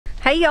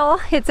Hey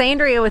y'all, it's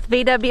Andrea with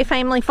VW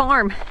Family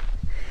Farm.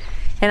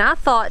 And I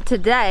thought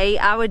today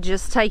I would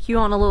just take you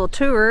on a little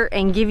tour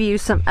and give you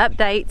some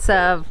updates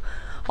of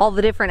all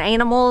the different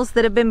animals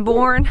that have been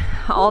born,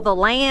 all the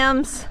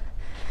lambs,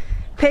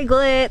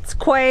 piglets,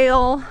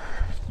 quail,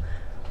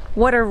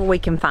 whatever we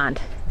can find.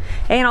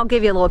 And I'll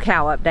give you a little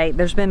cow update.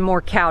 There's been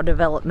more cow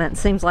development.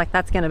 Seems like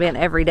that's gonna be an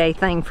everyday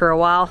thing for a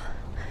while.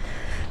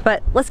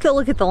 But let's go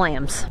look at the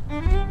lambs.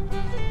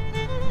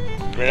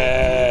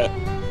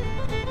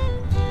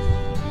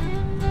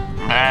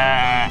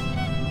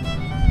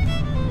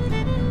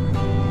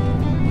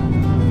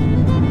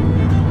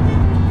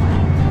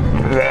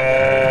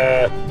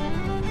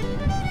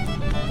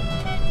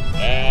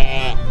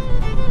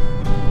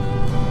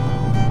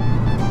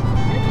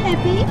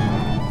 Happy.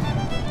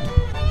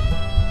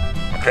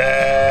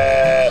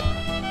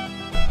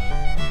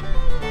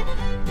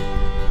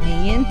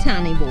 And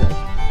Tiny Boy.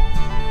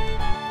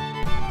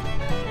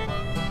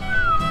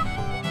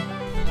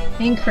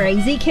 And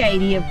Crazy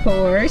Katie, of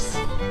course.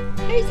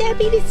 Who's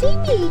happy to see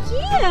me?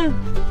 Yeah.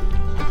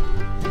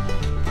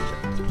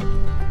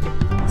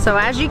 So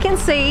as you can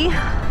see,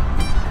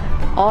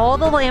 all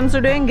the lambs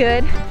are doing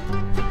good.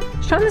 I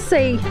was trying to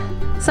see,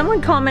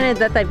 someone commented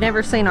that they've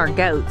never seen our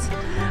goats.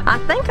 I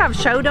think I've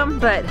showed them,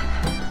 but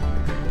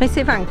let me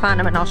see if I can find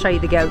them and I'll show you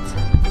the goats.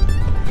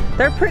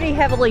 They're pretty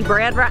heavily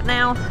bred right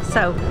now,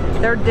 so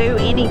they're due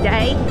any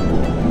day.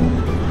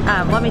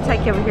 Let me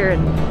take you over here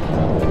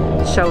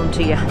and show them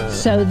to you.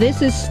 So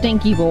this is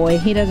Stinky Boy.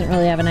 He doesn't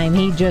really have a name.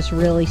 He just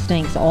really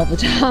stinks all the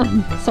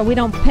time. So we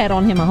don't pet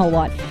on him a whole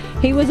lot.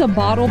 He was a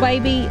bottle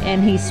baby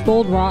and he's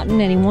spoiled rotten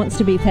and he wants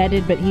to be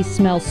petted, but he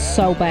smells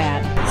so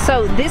bad.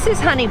 So this is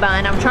Honey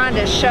Bun. I'm trying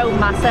to show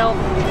myself.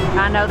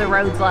 I know the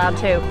road's loud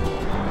too.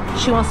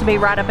 She wants to be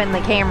right up in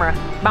the camera.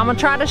 But I'm gonna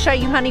try to show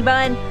you Honey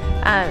Bun.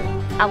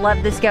 I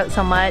love this goat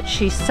so much.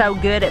 She's so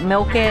good at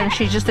milking.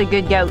 She's just a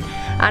good goat.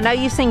 I know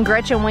you've seen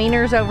Gretchen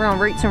Wieners over on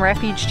Roots and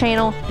Refuge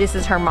channel. This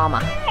is her mama.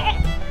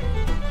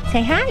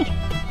 Say hi.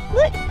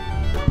 Look.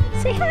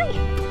 Say hi.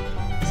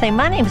 Say,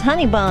 my name's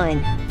Honey Bun,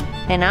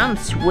 and I'm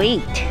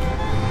sweet.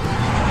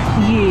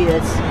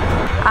 Yes.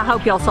 I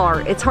hope y'all saw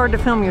her. It's hard to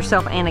film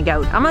yourself and a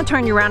goat. I'm gonna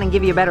turn you around and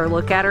give you a better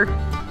look at her.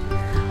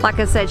 Like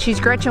I said, she's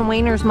Gretchen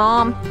Wiener's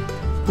mom.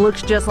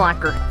 Looks just like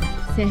her.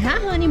 Say hi,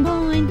 Honey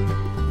Bun.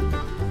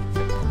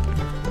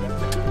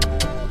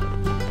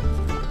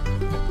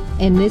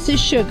 And this is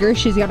Sugar.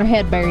 She's got her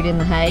head buried in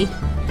the hay.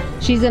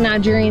 She's a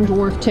Nigerian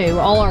dwarf too.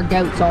 All our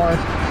goats are.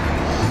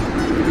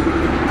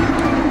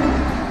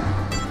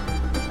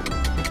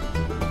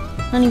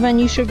 Honey Bun,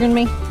 you sugaring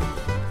me?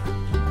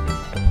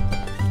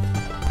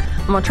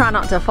 I'm gonna try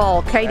not to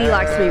fall. Katie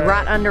likes to be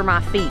right under my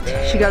feet.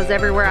 She goes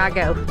everywhere I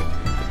go.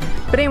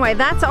 But anyway,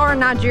 that's our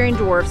Nigerian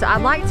dwarfs.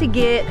 I'd like to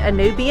get a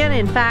Nubian.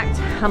 In fact,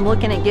 I'm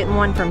looking at getting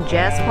one from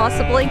Jess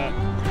possibly.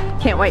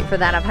 Can't wait for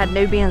that. I've had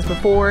Nubians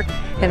before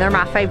and they're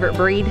my favorite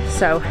breed.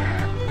 So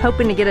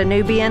hoping to get a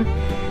Nubian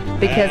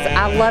because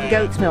I love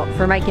goat's milk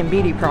for making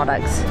beauty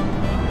products.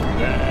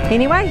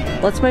 Anyway,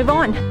 let's move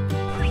on.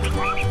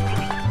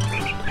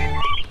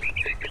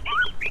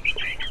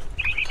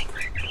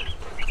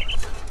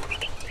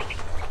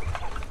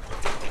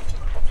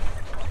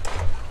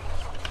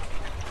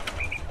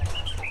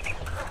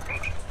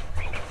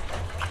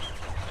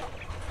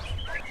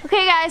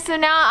 Okay guys, so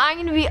now I'm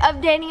going to be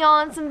updating y'all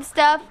on some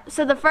stuff.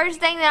 So the first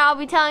thing that I'll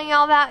be telling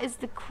y'all about is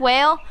the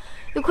quail.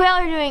 The quail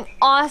are doing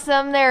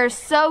awesome. They're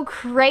so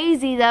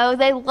crazy though.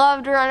 They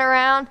love to run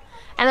around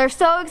and they're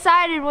so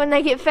excited when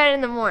they get fed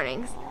in the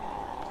mornings.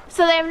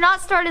 So they have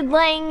not started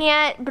laying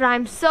yet, but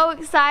I'm so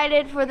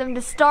excited for them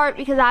to start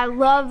because I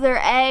love their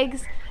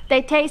eggs.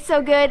 They taste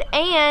so good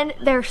and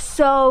they're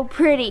so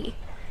pretty.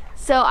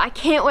 So I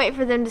can't wait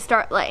for them to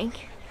start laying.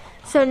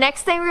 So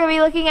next thing we're going to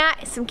be looking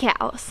at is some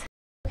cows.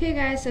 Okay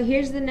guys, so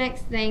here's the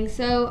next thing.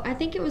 So I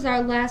think it was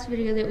our last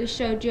video that we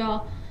showed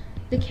y'all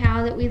the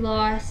cow that we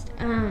lost.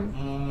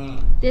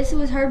 This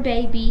was her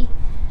baby,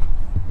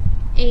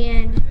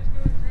 and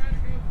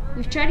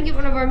we've tried to get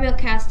one of our milk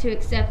cows to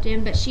accept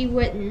him, but she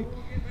wouldn't.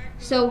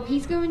 So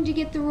he's going to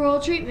get the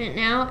royal treatment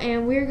now,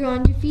 and we're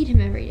going to feed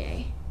him every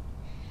day.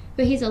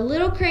 But he's a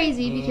little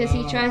crazy because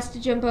he tries to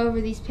jump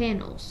over these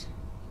panels.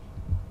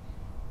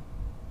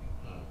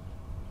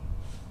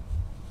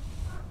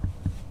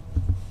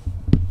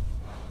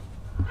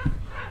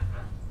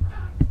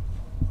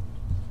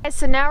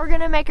 So now we're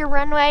going to make a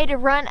runway to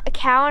run a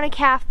cow and a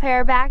calf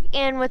pair back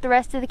in with the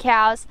rest of the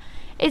cows.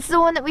 It's the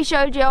one that we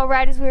showed y'all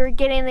right as we were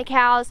getting the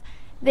cows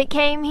that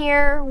came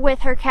here with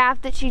her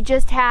calf that she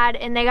just had,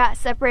 and they got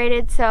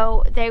separated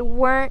so they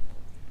weren't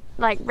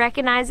like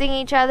recognizing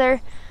each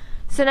other.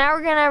 So now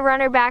we're going to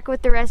run her back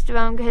with the rest of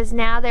them because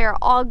now they are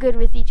all good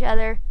with each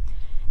other.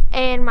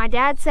 And my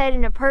dad said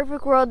in a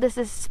perfect world this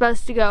is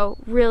supposed to go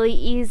really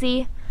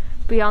easy.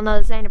 But y'all know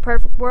this ain't a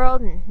perfect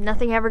world and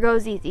nothing ever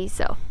goes easy,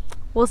 so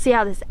we'll see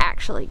how this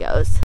actually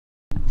goes.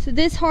 So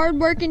this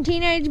hard-working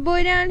teenage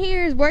boy down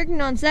here is working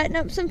on setting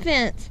up some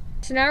fence.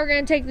 So now we're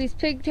going to take these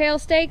pigtail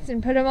stakes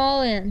and put them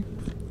all in.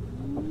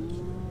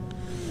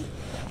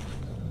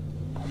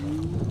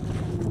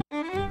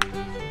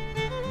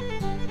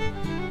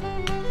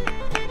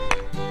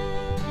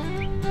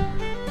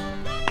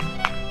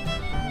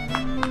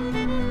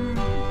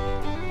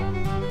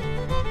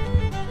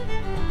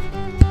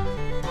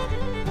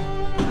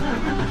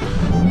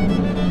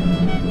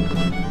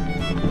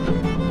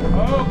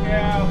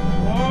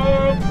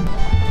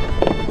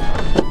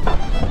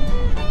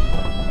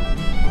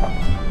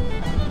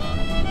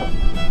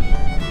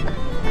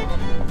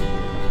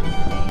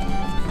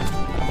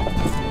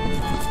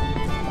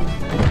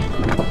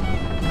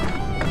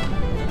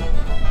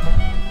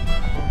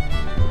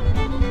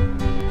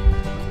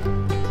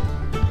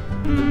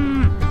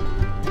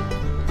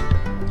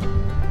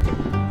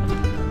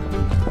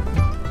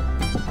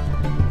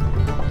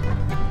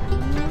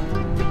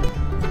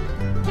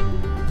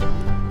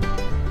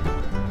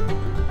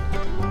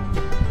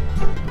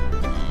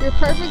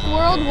 perfect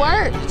world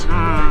worked.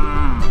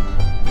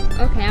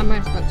 Okay, I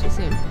might have spoke too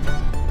soon.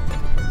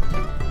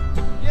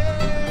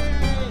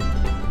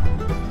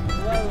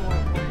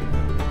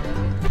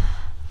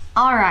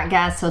 Alright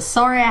guys, so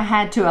sorry I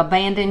had to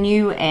abandon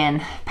you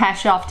and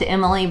pass you off to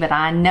Emily, but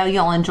I know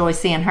y'all enjoy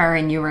seeing her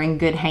and you were in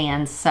good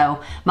hands.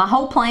 So my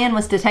whole plan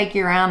was to take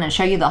you around and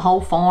show you the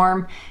whole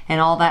farm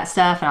and all that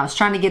stuff, and I was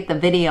trying to get the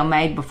video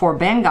made before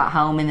Ben got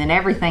home, and then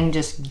everything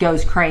just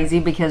goes crazy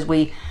because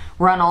we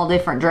run all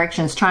different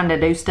directions trying to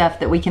do stuff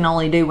that we can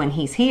only do when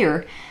he's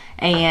here.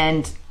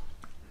 And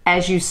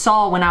as you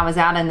saw when I was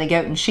out in the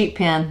goat and sheep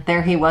pen,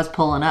 there he was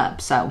pulling up.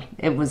 So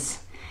it was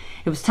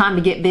time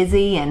to get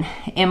busy, and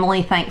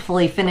Emily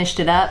thankfully finished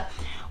it up.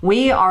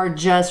 We are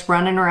just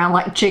running around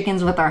like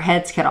chickens with our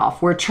heads cut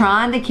off. We're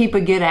trying to keep a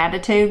good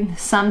attitude.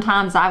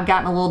 Sometimes I've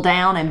gotten a little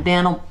down and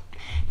Ben will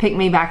pick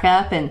me back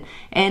up,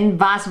 and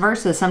vice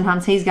versa.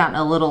 Sometimes he's gotten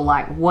a little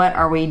like, what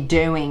are we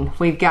doing?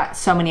 We've got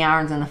so many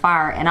irons in the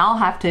fire, and I'll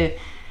have to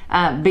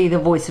be the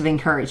voice of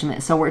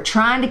encouragement. So we're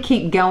trying to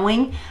keep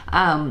going.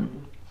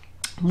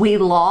 We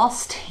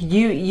lost,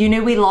 you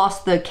knew we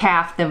lost the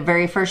calf the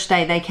very first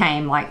day they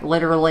came, like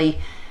literally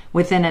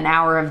within an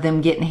hour of them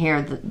getting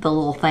here, the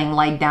little thing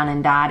laid down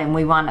and died, and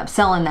we wound up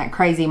selling that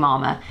crazy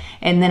mama.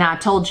 And then I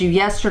told you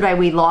yesterday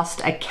we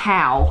lost a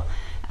cow,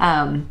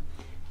 and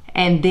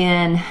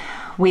then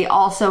we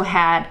also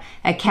had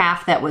a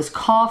calf that was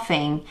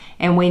coughing,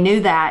 and we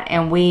knew that,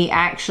 and we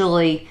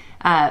actually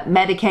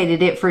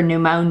medicated it for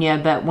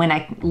pneumonia. But when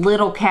a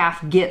little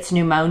calf gets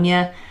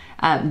pneumonia,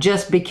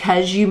 just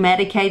because you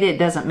medicate it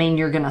doesn't mean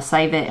you're going to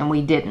save it, and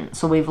we didn't.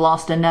 So we've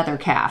lost another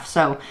calf.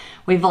 So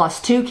we've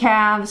lost 2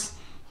 calves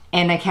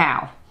and a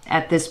cow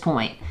at this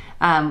point.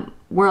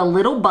 We're a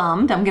little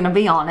bummed, I'm going to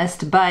be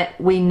honest, but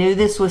we knew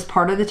this was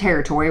part of the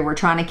territory. We're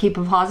trying to keep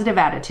a positive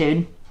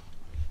attitude.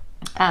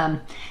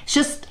 It's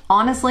just,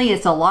 honestly,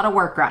 it's a lot of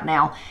work right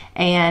now.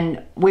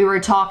 And we were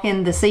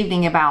talking this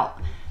evening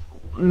about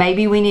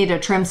maybe we need to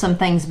trim some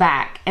things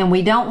back, and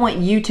we don't want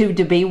YouTube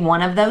to be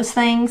one of those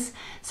things.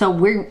 So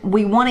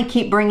we want to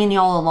keep bringing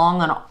y'all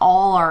along on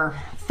all our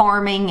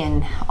farming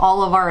and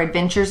all of our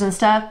adventures and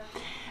stuff,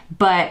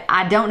 but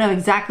I don't know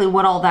exactly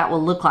what all that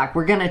will look like.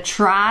 We're going to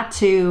try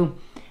to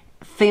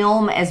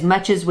film as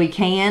much as we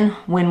can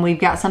when we've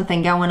got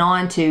something going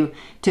on to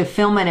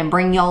film it and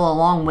bring y'all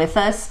along with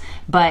us.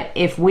 But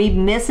if we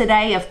miss a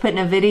day of putting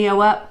a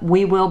video up,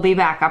 we will be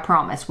back, I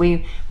promise.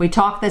 We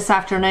talked this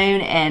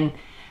afternoon, and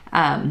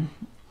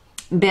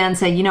Ben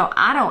said, you know,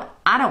 I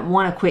don't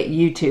want to quit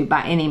YouTube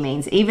by any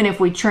means. Even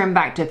if we trim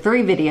back to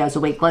 3 videos a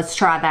week, let's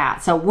try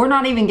that. So we're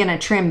not even going to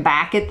trim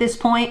back at this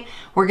point.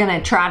 We're going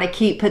to try to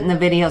keep putting the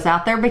videos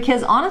out there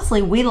because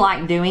honestly, we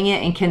like doing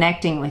it and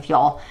connecting with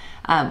y'all.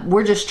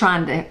 We're just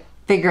trying to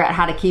figure out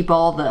how to keep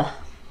all the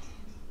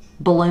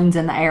balloons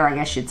in the air, I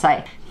guess you'd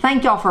say.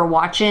 Thank y'all for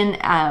watching.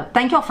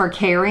 Thank y'all for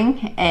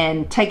caring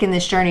and taking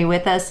this journey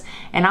with us.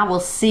 And I will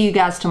see you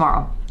guys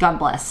tomorrow. God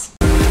bless.